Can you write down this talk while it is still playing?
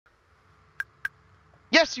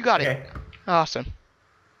Yes, you got it. Okay. Awesome.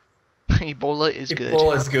 Ebola is good.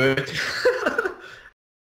 Ebola is good.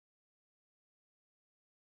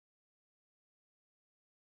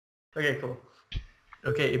 Okay, cool.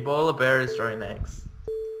 Okay, Ebola bear is drawing next.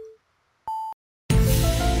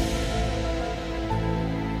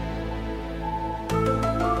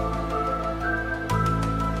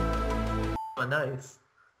 Oh, nice.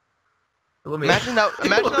 Let me... Imagine that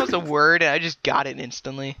was a word and I just got it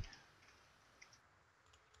instantly.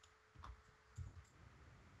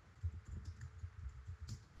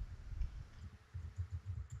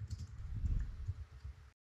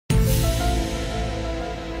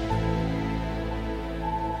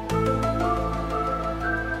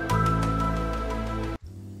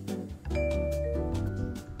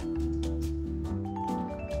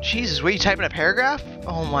 Jesus, wait, you typing a paragraph?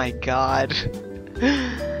 Oh my god.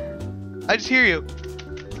 I just hear you.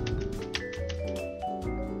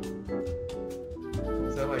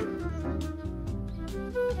 Is that like...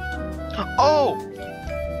 Oh!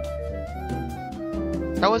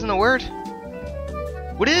 That wasn't a word?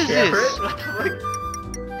 What is this?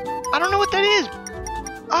 I don't know what that is.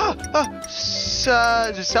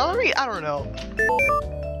 Is it celery? I don't know.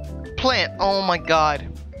 Plant. Oh my god.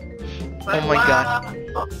 Like, Oh my god.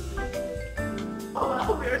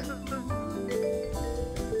 Oh, there's the...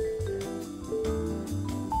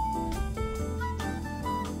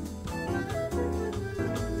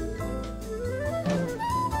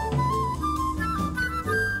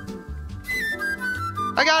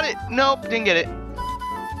 I got it. Nope, didn't get it.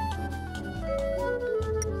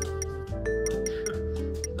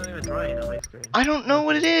 It's not even drawing on my screen. I don't know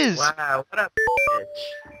what it is. Wow, what a bitch.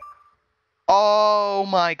 Oh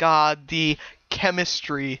my god, the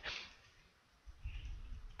chemistry.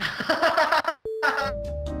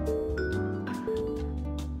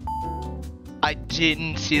 I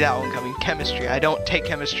didn't see that one coming. Chemistry. I don't take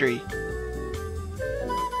chemistry.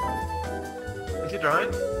 Is he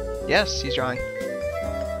drawing? Yes, he's drawing.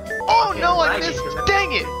 Oh Okay, no, I lagging, missed. remember?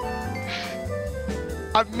 Dang it.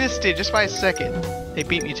 I missed it just by a second. They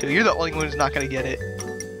beat me to. You're the only one who's not gonna get it.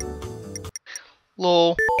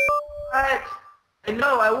 Lol. What? I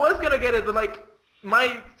know, I was gonna get it, but like,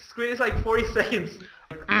 my screen is like 40 seconds.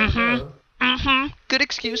 Good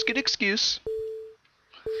excuse, good excuse.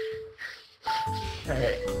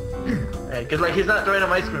 Alright. Alright, cause like, he's not drawing on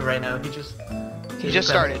my screen right now, He just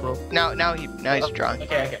started. Now he's drawing.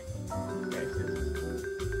 Okay, okay.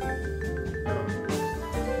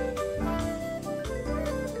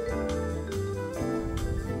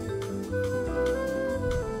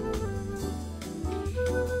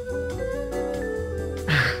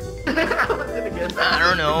 I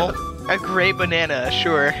don't know. A gray banana,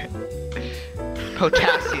 sure.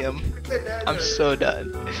 Potassium. I'm so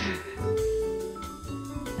done.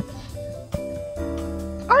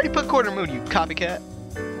 I already put quarter moon, you copycat.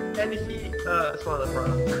 And he, swallowed the frog.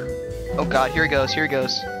 Oh god, here he goes, here he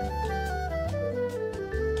goes.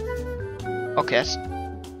 Okay, that's...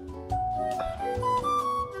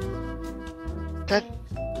 That...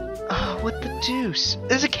 what the deuce?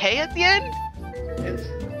 There's a K at the end? It's...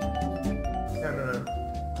 No.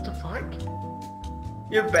 What the fuck?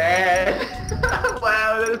 You're bad.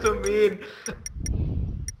 Wow, that is so mean.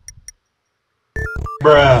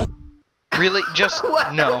 Bruh. Really? Just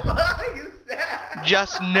What no. the fuck is that?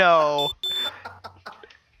 Just no.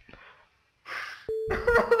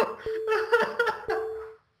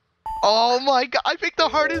 Oh my god, I picked the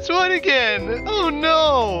hardest one again! Oh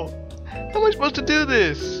no! How am I supposed to do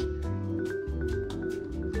this?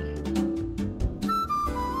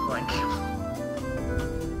 Blank.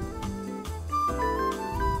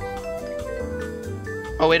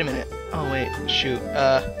 Oh, wait a minute. Oh, wait. Shoot.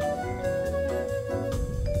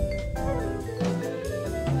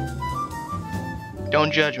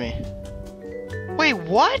 Don't judge me. Wait,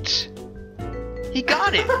 what? He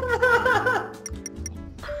got it!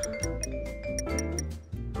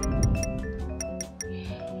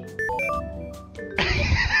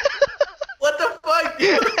 What the fuck,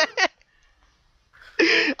 dude?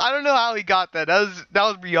 I don't know how he got that. That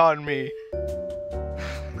was beyond me.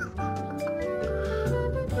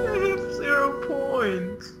 I have 0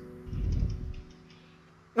 points.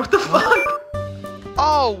 What the fuck?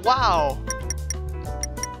 Oh, wow.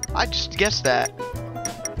 I just guessed that.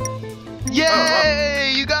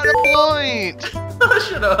 Yay! You got a point!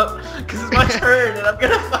 Shut up, cause it's my turn and I'm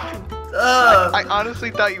gonna fucking. I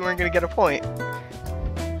honestly thought you weren't gonna get a point.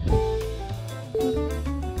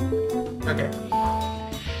 Okay.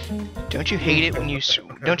 Don't you hate it when you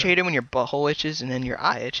don't you hate it when your butthole itches and then your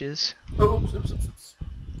eye itches? Oops.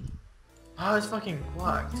 Oh, it's fucking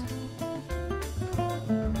blocked.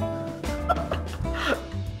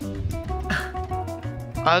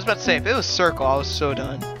 I was about to say, if it was circle, I was so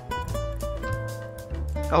done.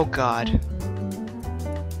 Oh god.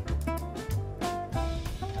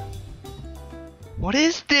 What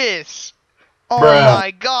is this? Oh Bruh.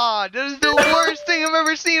 my god, that is the worst thing I've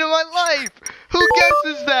ever seen in my life! Who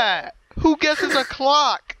guesses that? Who guesses a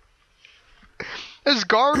clock? That's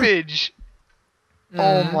garbage.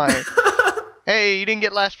 Oh my. Hey, you didn't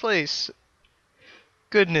get last place.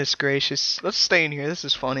 Goodness gracious. Let's stay in here, this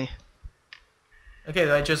is funny. Okay,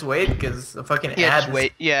 do I just wait? Because the fucking Yeah, ad just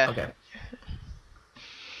wait, yeah. Okay.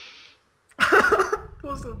 It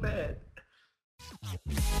was so bad.